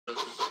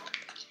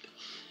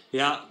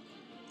Ja,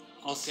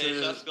 als Okay,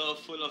 just go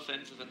full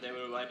offensive and they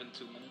will arrive in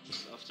 2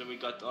 minutes after we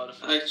got all of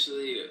it.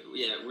 Actually,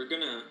 yeah, we're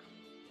gonna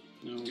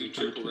do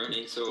triple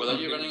running, so... What are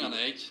you running on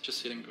 8?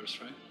 Just healing burst,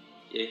 right?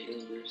 Yeah,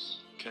 healing burst.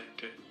 Okay,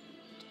 okay.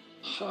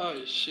 Hi,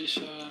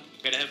 Shisha.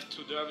 Gonna have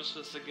 2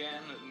 dervishes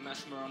again,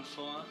 Mesmer on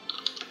 4.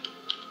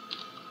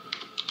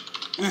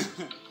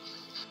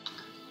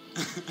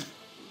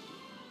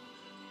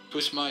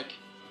 Who's Mike?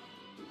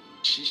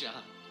 Shisha.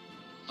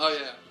 Oh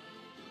yeah.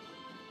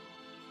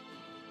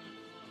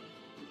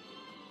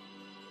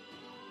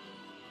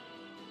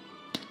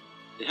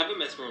 They have a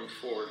Mesmer on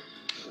 4.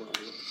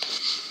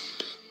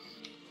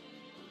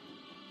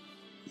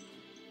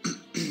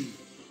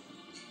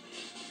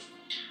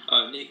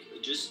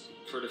 Nick, just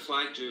for the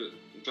flag,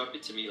 drop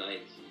it to me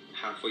like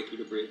halfway through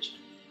the bridge.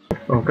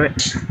 Okay.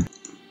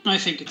 I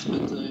think it's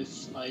better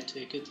if I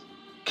take it.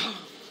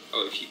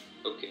 Oh, if you...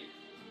 okay.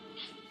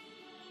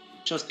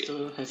 Just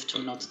to have to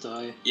not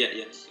die. Yeah,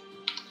 yes.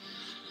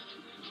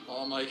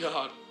 Oh my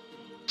god.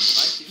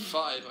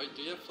 95,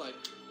 do you have like...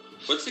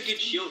 What's a good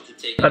shield to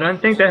take? I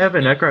don't think they have a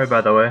necro, by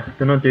the way.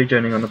 They're not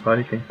degening on the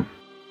party team.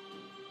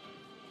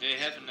 They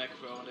have a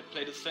necro, they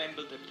play the same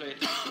build they played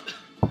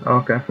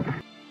Okay.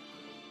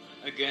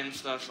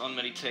 against us on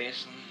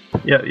meditation.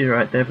 Yeah, you're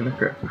right, they have a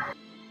necro.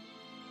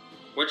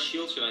 What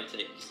shield should I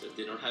take? So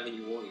they don't have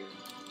any warrior.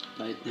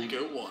 Lightning.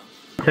 Go one.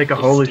 Take a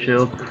holy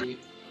shield. Holy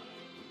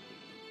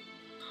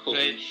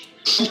Play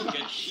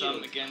get shield.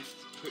 some against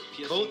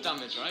piercing. Cold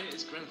damage, right?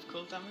 Is Grenade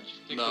cold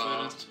damage?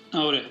 No.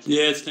 Oh, they have.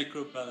 yeah, it's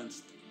necro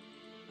balanced.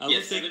 I Yeah,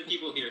 will 7 take,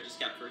 people here, just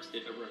cap first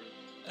if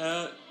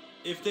everyone.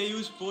 if they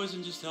use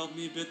poison, just help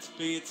me a bit,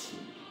 ping it.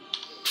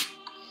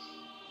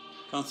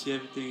 Can't see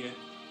everything here.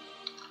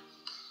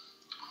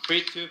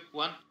 3, 2,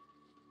 1.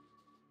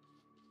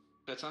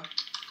 Better.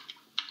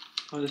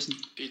 Oh, listen.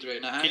 Speed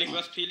right now. Healing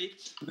was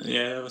P-leaked.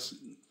 Yeah, that was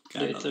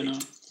kind Later now.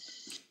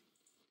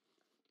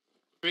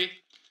 3,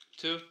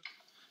 2,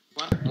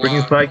 1.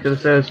 Bringing flag to the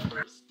stairs.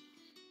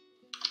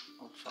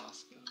 Oh,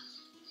 fast.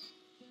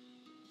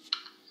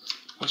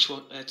 Which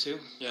one? 2?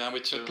 Yeah, I'm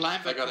with two.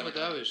 Climb I back got from him. the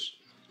Dervish.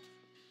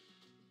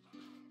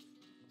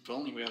 If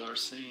only we had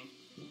RC.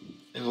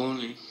 If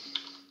only.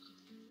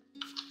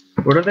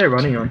 What are they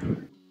running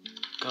on?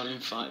 Got him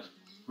 5.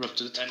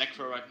 Ruptured.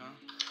 Necro right now.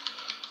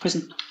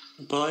 Poison.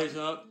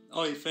 Balthazar.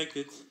 Oh, he faked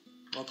it.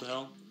 What the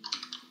hell?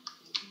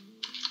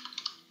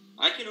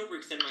 I can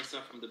overextend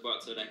myself from the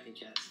bot so that I can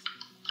cast.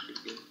 Pretty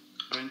good.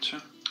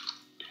 Ranger.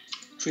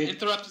 3.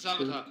 Interrupt is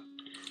Avatar.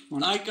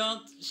 I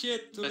can't.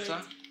 Shit, too late.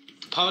 Better.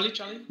 Power lead,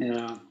 Charlie?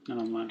 Yeah,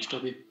 never mind,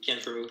 stop it.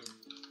 Can't remove.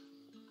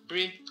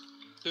 3,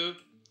 2,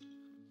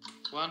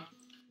 1.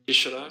 You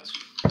shut out.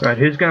 Right,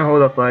 who's gonna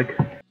hold up flag?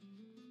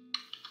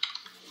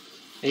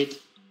 8.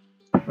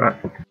 Right.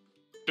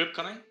 Drip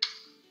coming.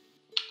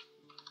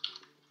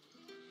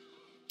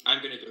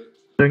 I'm gonna do it.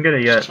 Don't get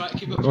it yet. Try to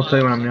keep it We'll tell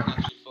you when I'm near.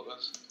 Actually,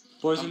 focus.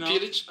 Poison out.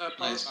 Pillage,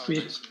 Nice.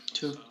 3,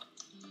 2.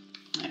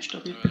 Nice,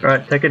 stop it.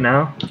 Right, take it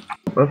now.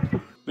 Buff.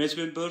 Mace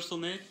wind burst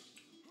on it.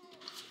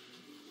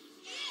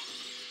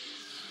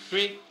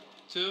 3,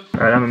 2,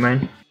 Right, I'm a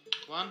main.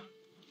 1.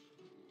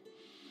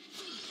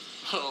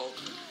 Oh,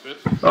 Drip.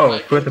 Oh,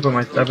 forgot to put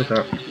my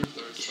avatar.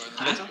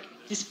 Better.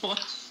 This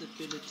bot's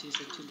abilities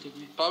are tilting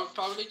me. Power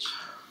leech.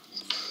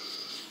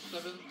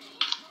 7.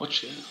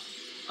 Watch it.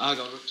 I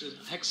got ruptured.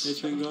 Hex.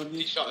 Mace wind guard He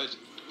me. shot it.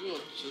 We'll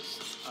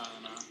just, I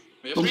don't know.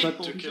 We have Boom, three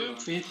boom, to boom. kill them.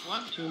 3,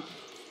 1. 2.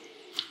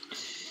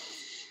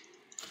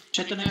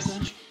 Chat the next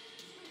range.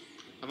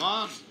 Come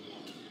on.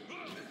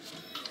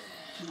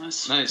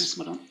 Nice. Nice.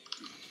 Madame.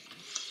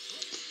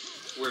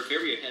 We're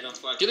very ahead on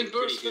flag. Healing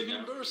Pretty burst, good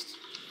healing now. burst.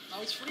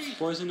 Now it's free.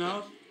 Poison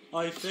out. Oh,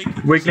 he faked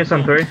it. Weakness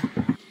on 3.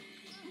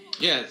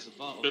 Yeah, it's a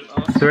bottle. Drip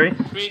out. 3,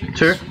 3,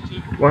 2,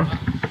 1.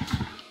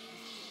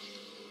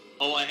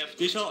 Oh, I have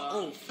These are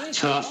all fake.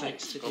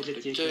 Perfect.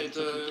 Ability again.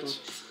 Complicated.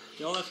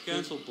 They all have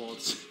cancel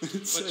bots.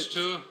 Switch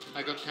 2.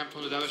 I got camp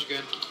from the damage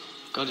again.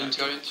 Got Yeah, into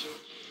go into.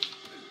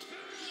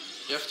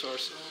 You have to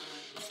also.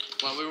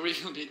 Well, we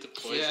really need the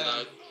poison Yeah.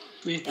 out.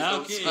 3. Ah,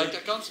 Because, okay. like, I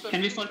can't spend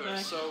Can we healing fall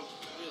burst, back? so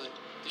really,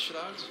 dish it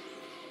out.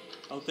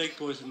 I'll take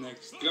poison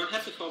next. You don't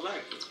have to fall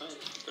back, it's fine.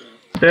 For now.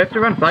 They have to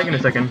run flag in a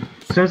second.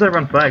 As soon as they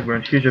run flag, we're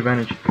in huge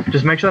advantage.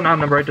 Just make sure that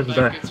number 8 doesn't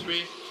Flag die. in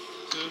 3,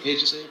 2,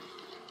 Agency.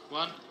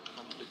 1.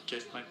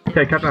 Complicate my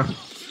Okay, cap now.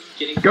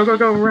 Getting Go, go,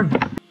 go, run.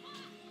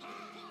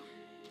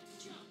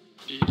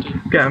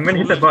 feeling. Okay, I'm gonna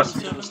hit that bot.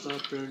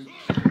 Start burn.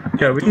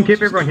 Okay, we can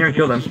keep everyone here and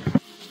kill them.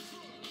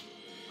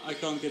 I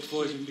can't get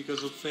poison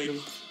because of fake.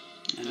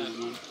 Ja, never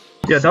mind.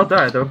 Yeah, they'll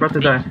die. They're about to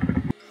die.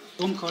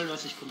 Call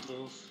was, ich komm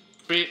drauf.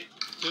 3,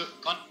 2,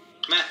 1.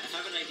 Matt, I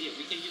have an idea.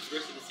 We can use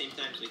burst at the same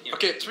time so we can.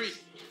 Okay, 3, 2,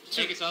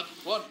 Take it out.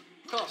 1,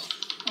 cast.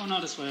 Oh no,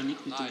 das war ja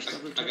Nick mit dem Nice.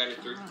 Double I got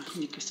it through. Ah,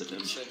 Nick ist der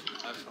Damage. Say,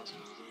 I fast.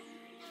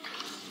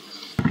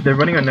 They're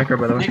running on necro,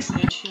 by the way. Next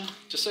edge here.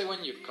 Just say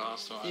when you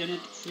cast, or Unit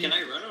 3, Can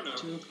I run or no?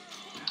 2.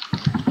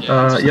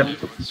 just yeah. do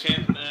it once.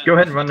 Okay, Go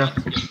ahead and run now.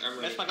 Yes, I'm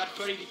ready. Vespa got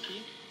 30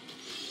 DP.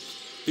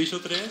 Wie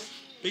shot er is?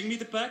 Ping me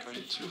the pack. Going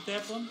to. The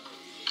tap one.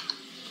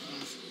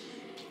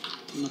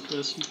 Not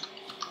person.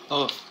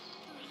 Oh.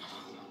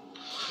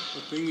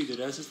 But bring me the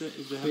rest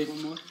if they have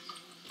one more.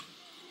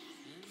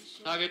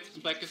 Target,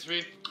 back in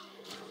 3,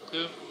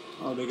 2,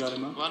 Oh, they got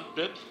him up. 1,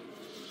 rip.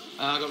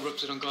 I got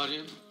ruptured on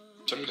Guardian.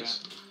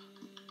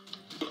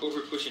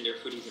 Over pushing their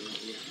footies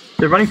in here.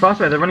 They're running fast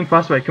away, they're running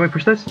fast away. Can we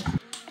push this?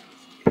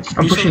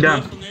 I'm pushing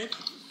down.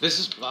 This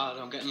is bad,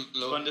 I'm getting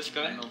low. On this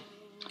guy? No.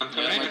 I'm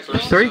coming my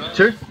first. 3,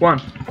 2,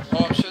 1.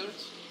 Oh, I'm shattered?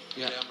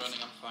 Yeah. I'm running,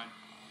 I'm fine.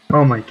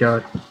 Oh my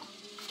god.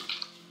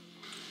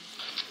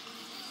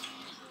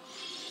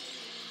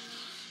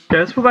 Yeah,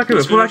 let's pull back a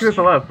bit. Pull back a bit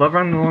for Love. Love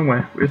running the long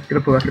way. We're just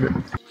gonna pull back a bit.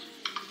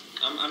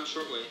 I'm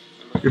short way.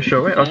 You're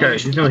short way? Okay,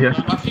 he's nearly here.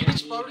 My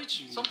Phoenix, power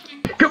reach,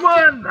 something? Come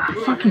on!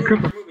 Fucking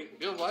cripple.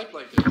 We'll wipe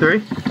like this.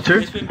 3,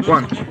 2,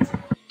 1.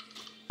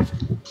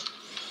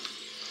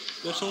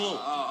 They're so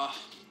low.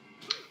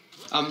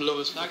 I'm low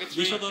as fuck. Target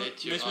We 3, shot on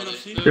hate you, nice man of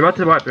C. They're about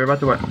to wipe, they're about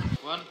to wipe.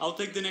 1. I'll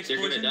take the next They're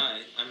poison. gonna die.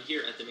 I'm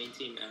here at the main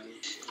team.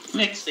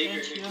 Next Stay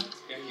here. stage,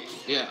 yeah.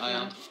 Yeah, I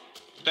am.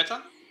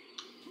 Better?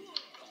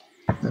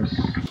 Nice.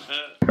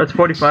 That's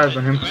 45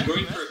 on him. I'm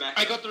going for a back.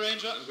 I got the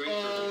ranger. I'm going for a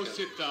Oh, backup.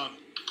 sit down.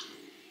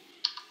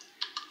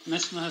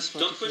 Mesmer has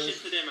Don't push 45.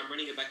 into them. I'm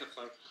running a backup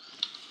flag.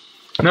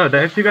 No,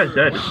 they have 2 guys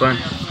dead, it's fine.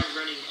 Flag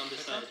running on this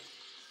side.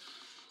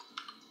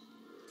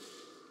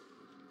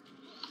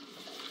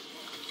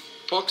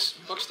 Box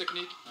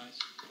technique. Nice.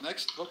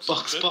 Next, box.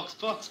 Box, Rip.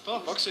 box.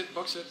 Box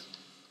it.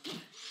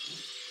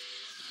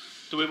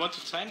 Do we want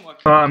to time or?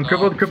 I'm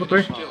crippled, crippled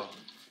 3. Kill.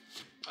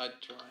 I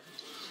tried.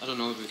 I don't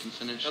know if we can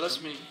finish. Yeah,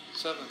 that's me.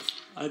 7.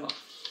 I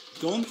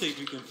don't think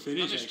we can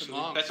finish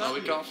actually. Better? No,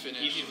 we can't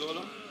finish. Easy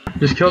solo.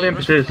 Just kill the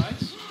NPCs.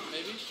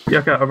 Maybe? Yeah,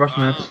 okay, I'll rush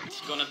them out.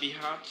 It's gonna be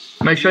hard.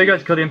 Make sure you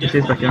guys kill the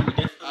NPCs back here.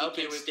 I'll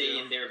be with stay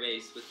you. in their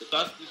base with the.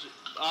 But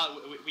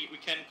we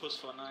can push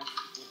for 9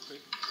 real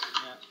quick.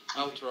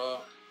 Yeah. I'll draw.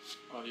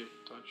 Oh, you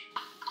touch.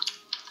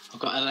 I've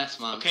got LS,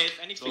 man. Okay, if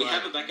anything. We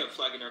have a backup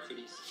flag in our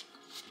footies.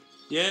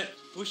 Yeah,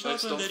 push out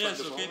Let's when they don't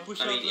rest, fight the okay? ball.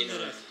 Push I out mean, when in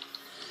they a- rest.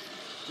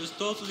 Just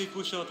totally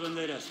push out when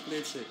they rest. Play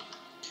it safe.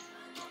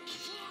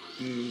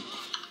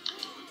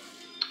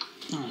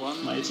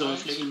 One Maar it's night.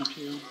 overfligging up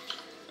here.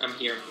 I'm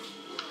here.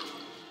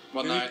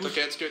 1 Can we night. push?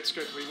 Okay, it's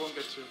good. We won't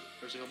get through.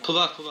 There's a Pull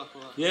back.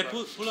 Yeah,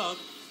 pull out.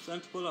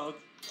 Time to pull out.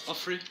 Off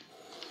free.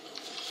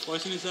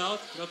 Poison is out.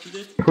 Ruptured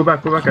it. Pull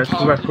back guys,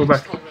 pull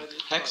back.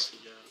 Hex.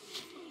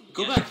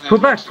 Go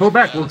back. Pull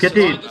back, we'll get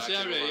the This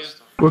area, yeah.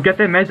 we'll get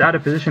their meds out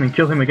of position and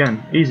kill him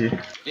again. Easy.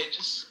 Yeah,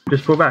 just.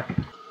 Just pull back.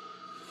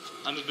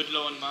 I'm a bit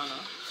low on mana.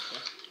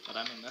 But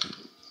I'm in that.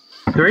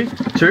 3,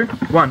 2,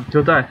 1,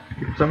 he'll die.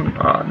 Someone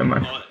never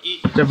mind. Or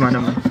Never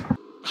mind.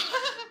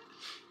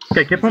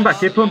 Okay, keep pulling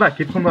back. Yeah,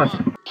 keep God.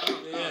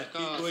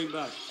 going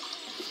back.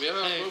 We have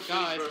a Hey, move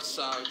guys. bursts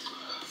out.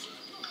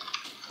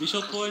 We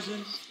shot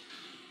poison.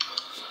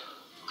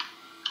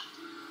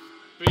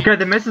 Okay,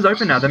 the mess is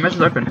open now.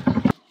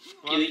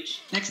 Heal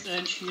each. Next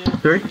edge here.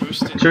 3,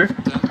 Boost in 2, 10.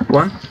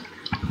 1.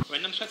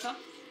 random shatter?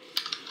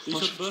 We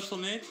shot burst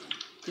on it.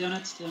 Stay on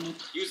it.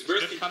 Use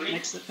burst in Rip coming. 3,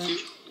 Next 2,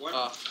 edge. 1.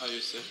 Ah, I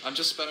used it. I'm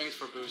just spamming it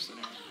for boost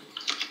anyway.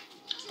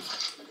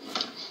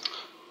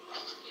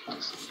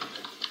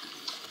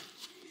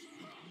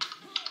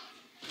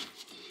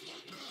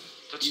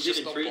 That's Use just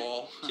it in a 3,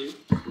 ball. 2,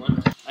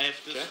 1. I have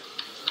this Okay.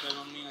 spell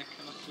on me, I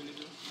cannot really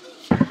do.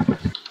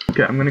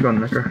 Okay, I'm gonna go on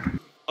the Necker.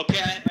 Okay,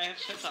 I have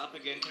shatter up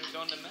again. Can we go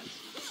on the mess?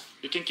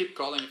 You can keep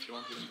calling if you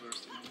want to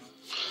burst.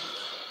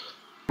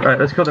 Alright,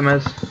 let's kill the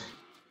mez.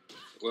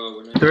 Well,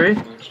 we're not.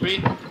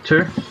 3,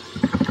 2,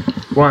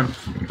 1.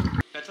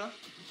 Better?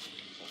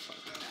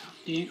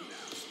 Yeah.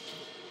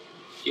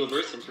 Heal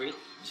burst in 3,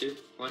 2,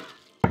 1.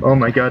 Oh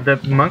my god, the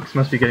monks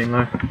must be getting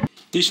low.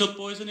 They shot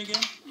poison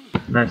again.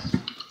 Nice.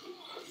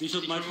 They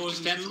shot my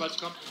poison too.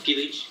 Heal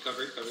each.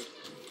 Covered.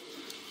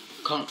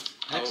 Can't.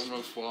 I Hex. will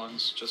move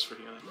once just for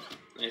healing.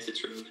 Nice,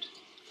 it's removed.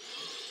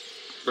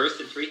 Burst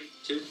in 3,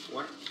 2,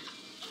 1.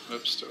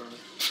 Oops, too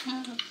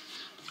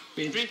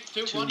early. 3,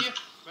 2, 1 here.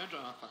 Ranger.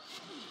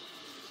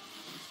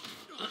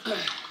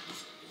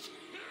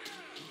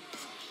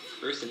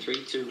 Burst in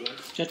 3, 2, 1.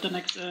 Jet the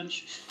next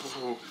edge.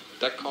 Oh,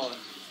 that calling.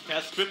 Ja,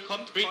 Strip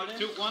kommt. 3,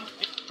 2, 1.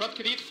 Drop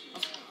Kredit.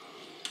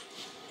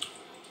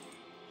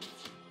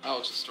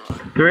 I'll just try.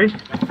 3,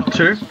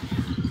 2,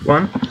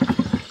 1.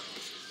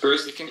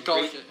 Burst You can in call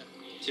 3, it.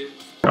 2.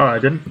 Oh, I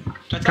didn't.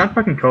 Can't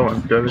fucking call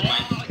on Dervish.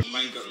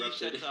 Mine got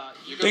ruptured.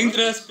 You Ping got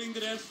the rest, ping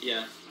the rest.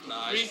 Yeah,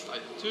 Nice. 3,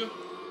 2,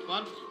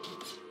 1.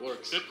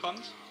 Works. Strip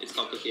kommt. it's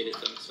complicated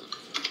though, so.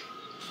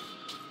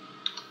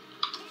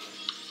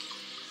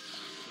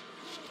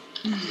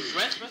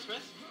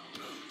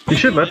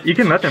 Rest. You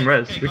can let them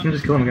res. We can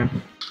just kill him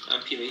again.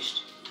 I'm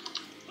PLH'd.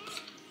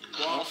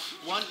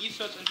 One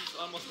E-search and he's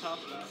almost half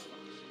last.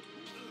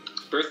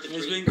 Burst in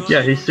Nice 3. wing gone.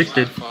 Yeah, he's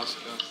 60. Fast,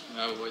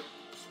 yeah. No, wait.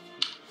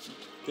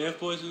 They have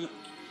poison.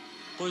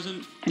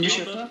 Poison. Can you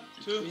counter. shut up?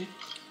 2,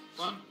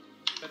 1.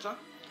 Better?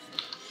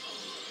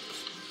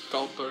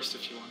 Call burst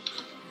if you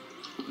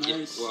want.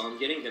 Nice. Well, I'm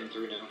getting them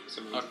through now for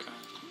some reason. Okay.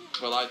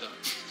 Well, I don't.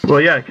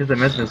 Well, yeah, because the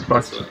mez is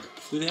That's fucked. why.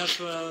 Do they have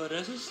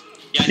reses?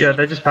 Yeah,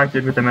 they just packed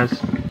it with the mez.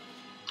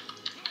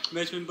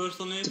 Matchman burst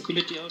on it.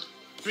 Ability out.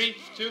 3,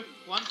 2,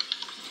 1.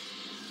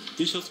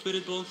 Digital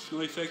Spirit Ball,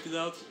 no affected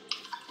out.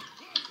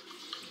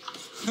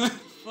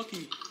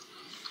 Fucking.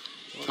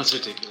 That's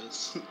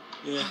ridiculous.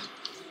 Yeah.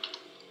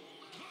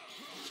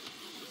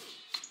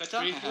 Better?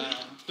 3,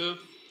 2,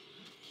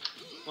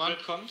 1.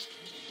 Comes.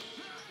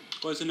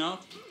 Poison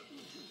out.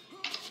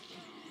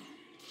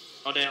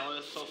 Oh, they're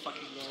all so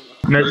fucking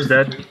low. Mez is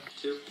dead. 3,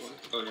 2, 1.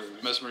 Oh, never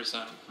mind. Mesmer is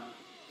down.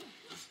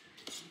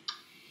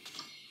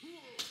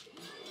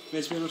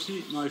 Mage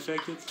Velocity, no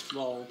affected.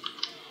 Wow.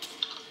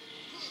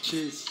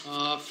 Jeez.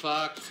 Oh,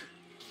 fuck.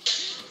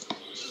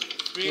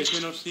 3, Mage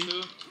Velocity.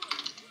 2,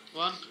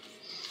 1.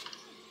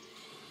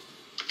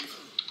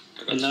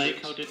 I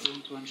like how they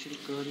don't one shield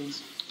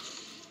guardians.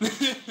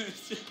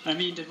 I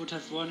mean, they would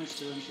have won if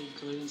they one shield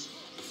guardians.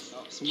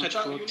 So much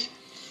blocked.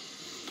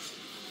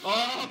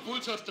 Oh,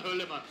 Bulls aus der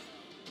Hölle, Mann.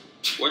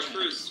 Watch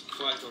for his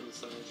flag on the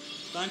side.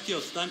 Time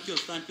kills, time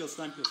kills, time kills,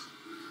 time kills.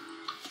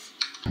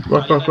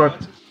 Block, block, block.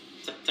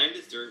 Time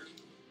this dirt.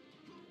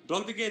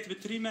 Block the gate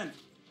with 3 men.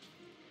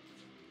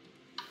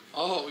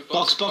 Oh, we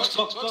Box, box.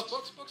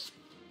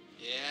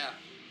 Yeah.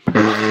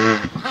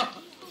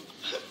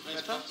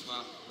 Nice box,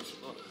 man.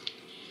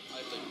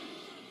 I think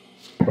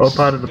All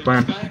part of the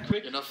plan.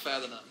 you're not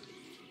fat enough.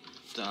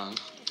 Damn.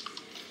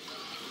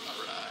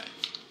 Alright.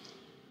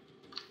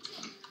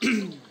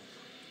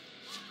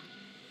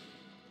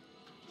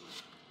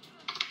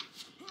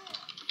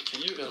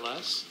 Can you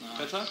LS? No.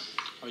 Better?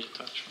 Or you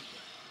touch me?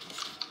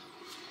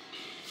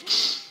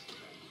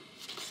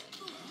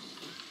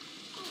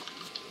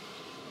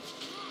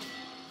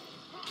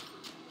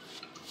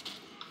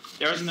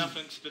 There is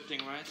nothing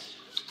splitting, right?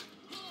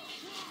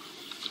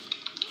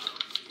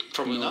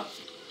 Probably No. not.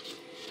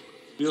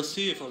 We'll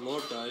see if our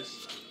lord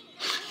dies.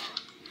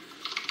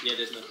 Yeah,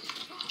 there's no.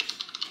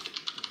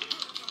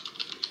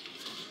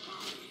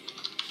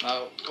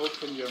 Now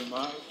open your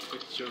mouth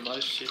with your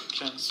life shield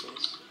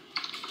cancels.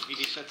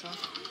 Wie Setter?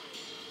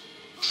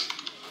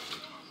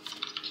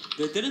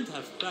 They didn't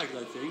have flags,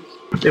 I think.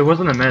 It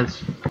wasn't a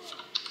Mez.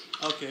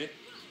 Okay.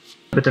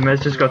 But the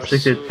Mez just got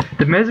sicked.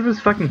 The Mez was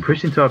fucking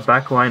pushed into our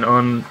backline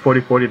on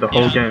 40-40 the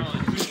whole game.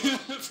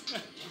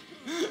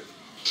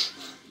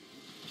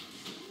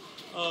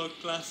 Oh,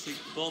 classic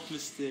bot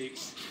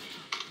mistakes.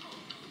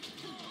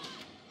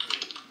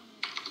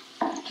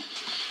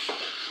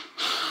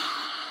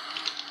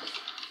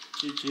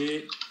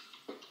 GG.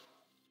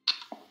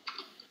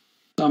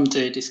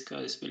 Someday these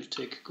guys will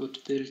take good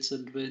builds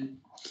and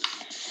win.